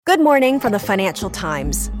Good morning from the Financial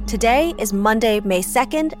Times. Today is Monday, May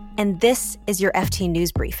 2nd, and this is your FT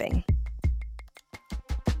News Briefing.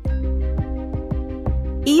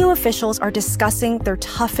 EU officials are discussing their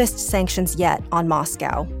toughest sanctions yet on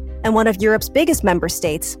Moscow. And one of Europe's biggest member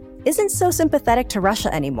states isn't so sympathetic to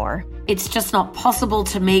Russia anymore. It's just not possible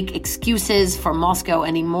to make excuses for Moscow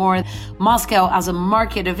anymore. Moscow as a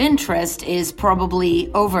market of interest is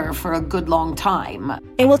probably over for a good long time.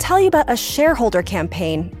 And we'll tell you about a shareholder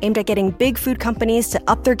campaign aimed at getting big food companies to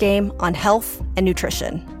up their game on health and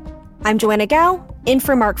nutrition. I'm Joanna Gao, in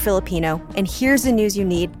for Mark Filipino, and here's the news you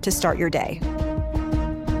need to start your day.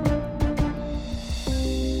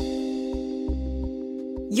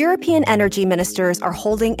 European energy ministers are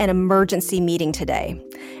holding an emergency meeting today,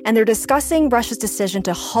 and they're discussing Russia's decision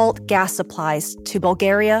to halt gas supplies to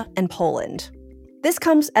Bulgaria and Poland. This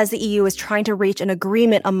comes as the EU is trying to reach an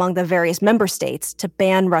agreement among the various member states to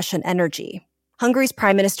ban Russian energy. Hungary's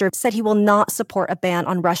prime minister said he will not support a ban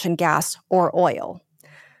on Russian gas or oil.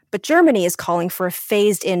 But Germany is calling for a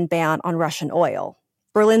phased-in ban on Russian oil.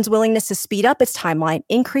 Berlin's willingness to speed up its timeline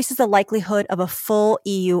increases the likelihood of a full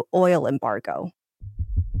EU oil embargo.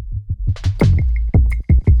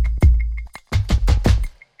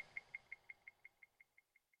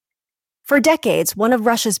 For decades, one of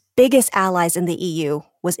Russia's biggest allies in the EU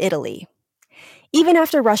was Italy. Even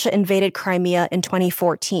after Russia invaded Crimea in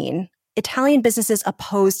 2014, Italian businesses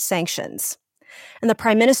opposed sanctions. And the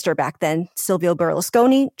prime minister back then, Silvio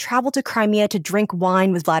Berlusconi, traveled to Crimea to drink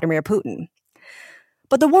wine with Vladimir Putin.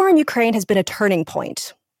 But the war in Ukraine has been a turning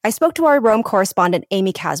point. I spoke to our Rome correspondent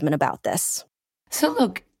Amy Kasman about this. So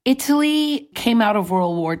look, Italy came out of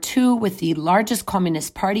World War II with the largest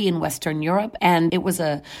communist party in Western Europe, and it was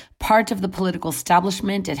a part of the political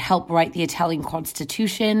establishment. It helped write the Italian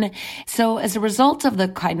constitution. So as a result of the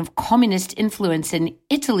kind of communist influence in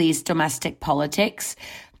Italy's domestic politics,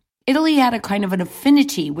 Italy had a kind of an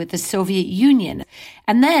affinity with the Soviet Union.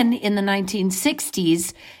 And then in the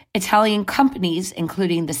 1960s, Italian companies,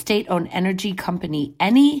 including the state-owned energy company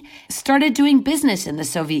Eni, started doing business in the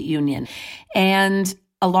Soviet Union. And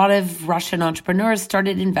a lot of Russian entrepreneurs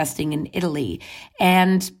started investing in Italy.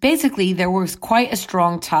 And basically, there was quite a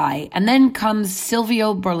strong tie. And then comes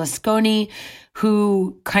Silvio Berlusconi,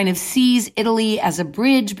 who kind of sees Italy as a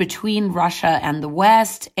bridge between Russia and the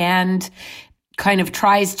West and kind of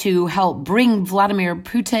tries to help bring Vladimir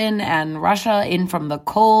Putin and Russia in from the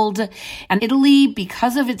cold. And Italy,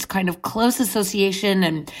 because of its kind of close association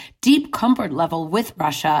and deep comfort level with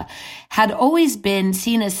Russia, had always been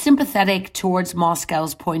seen as sympathetic towards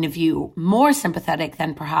Moscow's point of view, more sympathetic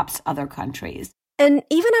than perhaps other countries. And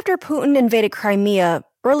even after Putin invaded Crimea,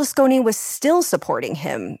 Berlusconi was still supporting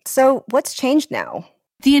him. So what's changed now?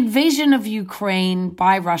 The invasion of Ukraine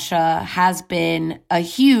by Russia has been a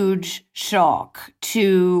huge shock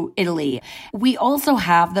to Italy. We also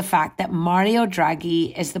have the fact that Mario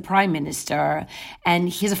Draghi is the prime minister, and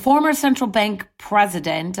he's a former central bank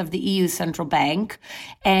president of the EU Central Bank,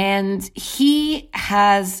 and he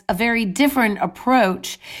has a very different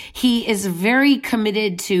approach. He is very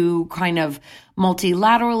committed to kind of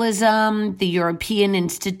multilateralism, the European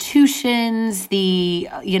institutions, the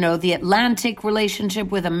Atlantic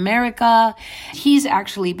relationship with America. He's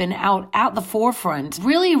actually been out at the forefront,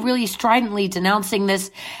 really stridently denouncing this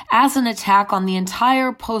as an attack on the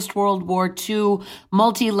entire post-World War II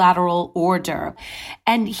multilateral order.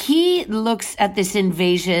 And he looks at this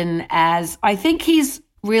invasion as, I think he's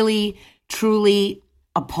really, truly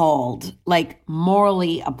appalled, like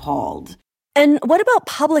morally appalled. And what about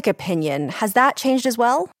public opinion? Has that changed as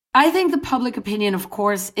well? I think the public opinion, of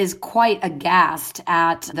course, is quite aghast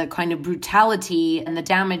at the kind of brutality and the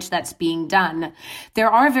damage that's being done. There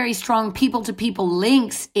are very strong people-to-people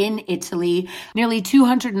links in Italy. Nearly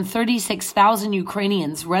 236,000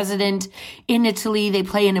 Ukrainians resident in Italy. They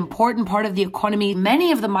play an important part of the economy.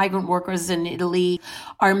 Many of the migrant workers in Italy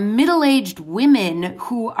are middle-aged women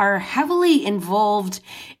who are heavily involved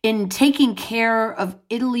in taking care of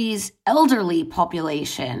Italy's elderly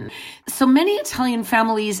population. So many Italian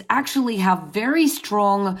families actually have very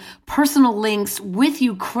strong personal links with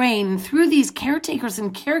Ukraine through these caretakers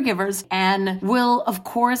and caregivers, and will, of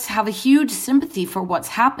course, have a huge sympathy for what's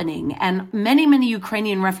happening. And many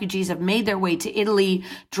Ukrainian refugees have made their way to Italy,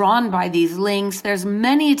 drawn by these links. There's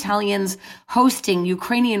many Italians hosting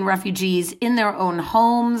Ukrainian refugees in their own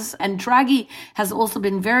homes. And Draghi has also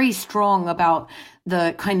been very strong about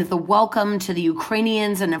the kind of the welcome to the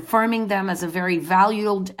Ukrainians and affirming them as a very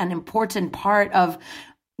valued and important part of,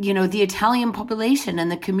 the Italian population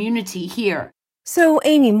and the community here. So,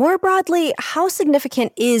 Amy, more broadly, how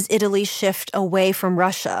significant is Italy's shift away from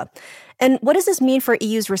Russia? And what does this mean for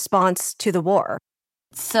EU's response to the war?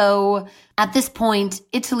 So at this point,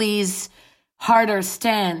 Italy's harder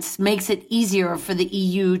stance makes it easier for the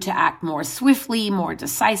EU to act more swiftly, more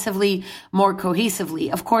decisively, more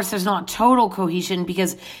cohesively. Of course, there's not total cohesion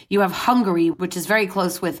because you have Hungary, which is very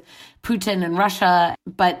close with Putin and Russia,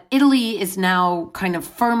 but Italy is now kind of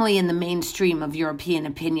firmly in the mainstream of European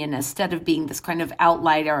opinion instead of being this kind of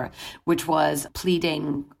outlier, which was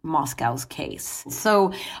pleading Moscow's case.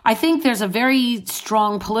 So I think there's a very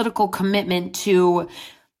strong political commitment to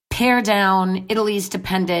pare down Italy's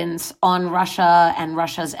dependence on Russia and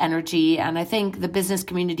Russia's energy. And I think the business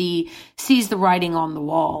community sees the writing on the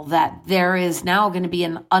wall that there is now going to be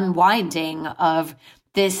an unwinding of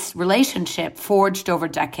this relationship forged over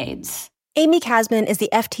decades. Amy Kasman is the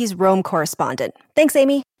FT's Rome correspondent. Thanks,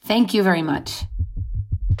 Amy. Thank you very much.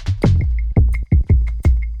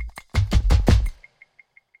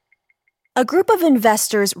 A group of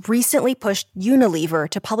investors recently pushed Unilever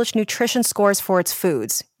to publish nutrition scores for its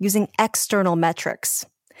foods using external metrics.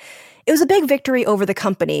 It was a big victory over the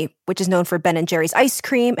company, which is known for Ben & Jerry's ice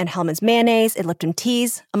cream and Hellmann's mayonnaise and Lipton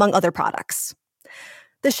teas, among other products.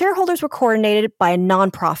 The shareholders were coordinated by a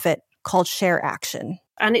nonprofit called Share Action.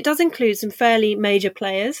 And it does include some fairly major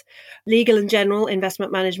players: Legal & General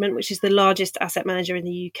Investment Management, which is the largest asset manager in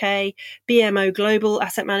the UK, BMO Global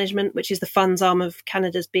Asset Management, which is the funds arm of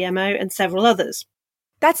Canada's BMO, and several others.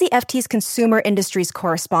 That's the FT's consumer industries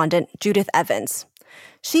correspondent, Judith Evans.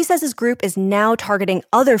 She says his group is now targeting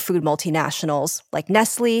other food multinationals like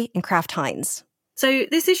Nestle and Kraft Heinz. So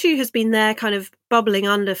this issue has been there kind of bubbling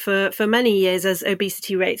under for many years as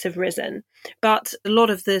obesity rates have risen. But a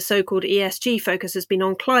lot of the so-called ESG focus has been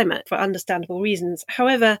on climate for understandable reasons.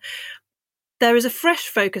 However, there is a fresh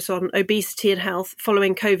focus on obesity and health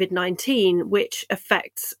following COVID-19, which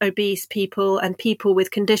affects obese people and people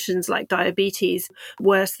with conditions like diabetes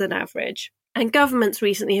worse than average. And governments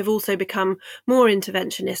recently have also become more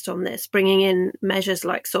interventionist on this, bringing in measures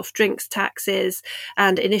like soft drinks taxes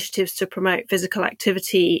and initiatives to promote physical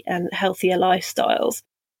activity and healthier lifestyles.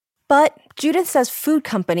 But Judith says food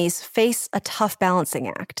companies face a tough balancing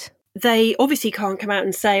act. They obviously can't come out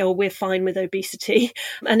and say, oh, we're fine with obesity.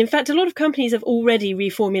 And in fact, a lot of companies have already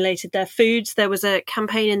reformulated their foods. There was a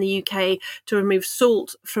campaign in the UK to remove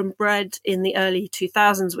salt from bread in the early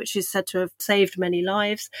 2000s, which is said to have saved many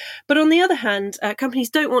lives. But on the other hand, companies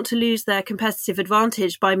don't want to lose their competitive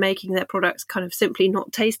advantage by making their products kind of simply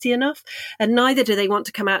not tasty enough. And neither do they want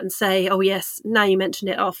to come out and say, oh, yes, now you mentioned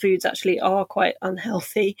it, our foods actually are quite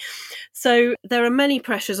unhealthy. So there are many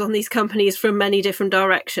pressures on these companies from many different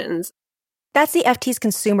directions. That's the FT's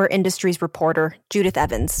consumer industries reporter, Judith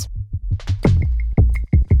Evans.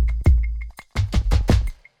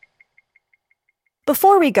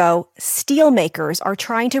 Before we go, steel makers are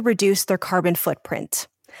trying to reduce their carbon footprint.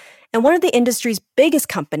 And one of the industry's biggest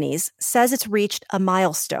companies says it's reached a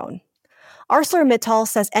milestone. ArcelorMittal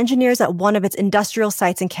says engineers at one of its industrial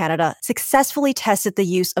sites in Canada successfully tested the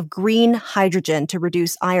use of green hydrogen to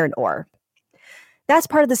reduce iron ore. That's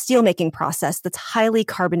part of the steelmaking process that's highly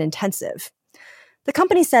carbon intensive. The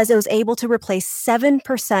company says it was able to replace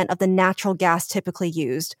 7% of the natural gas typically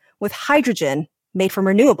used with hydrogen made from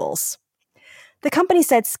renewables. The company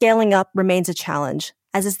said scaling up remains a challenge,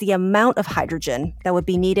 as is the amount of hydrogen that would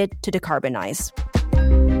be needed to decarbonize.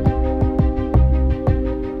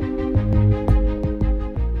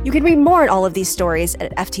 You can read more on all of these stories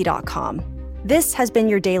at FT.com. This has been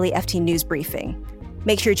your daily FT News Briefing.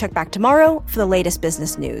 Make sure you check back tomorrow for the latest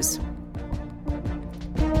business news.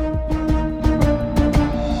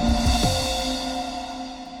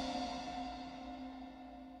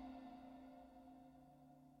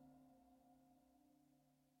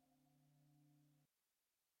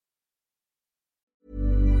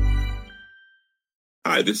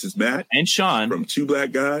 Hi, this is Matt and Sean from Two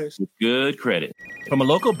Black Guys with Good Credit. From a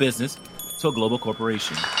local business to a global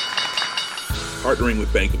corporation, partnering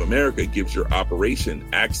with Bank of America gives your operation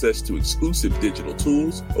access to exclusive digital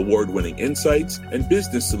tools, award-winning insights, and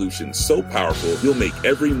business solutions so powerful you'll make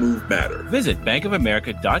every move matter. Visit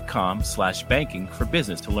bankofamerica.com/banking for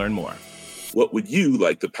business to learn more. What would you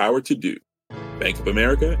like the power to do? Bank of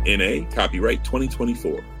America, N.A., copyright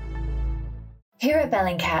 2024. Here at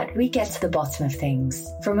Bellingcat, we get to the bottom of things.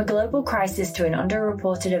 From a global crisis to an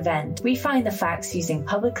underreported event, we find the facts using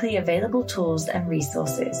publicly available tools and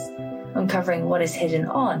resources, uncovering what is hidden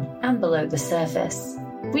on and below the surface.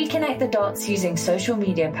 We connect the dots using social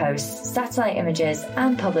media posts, satellite images,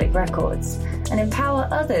 and public records, and empower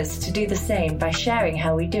others to do the same by sharing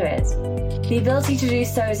how we do it. The ability to do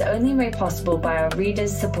so is only made possible by our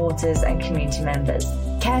readers, supporters, and community members.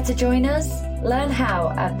 Care to join us? Learn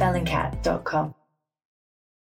how at bellingcat.com.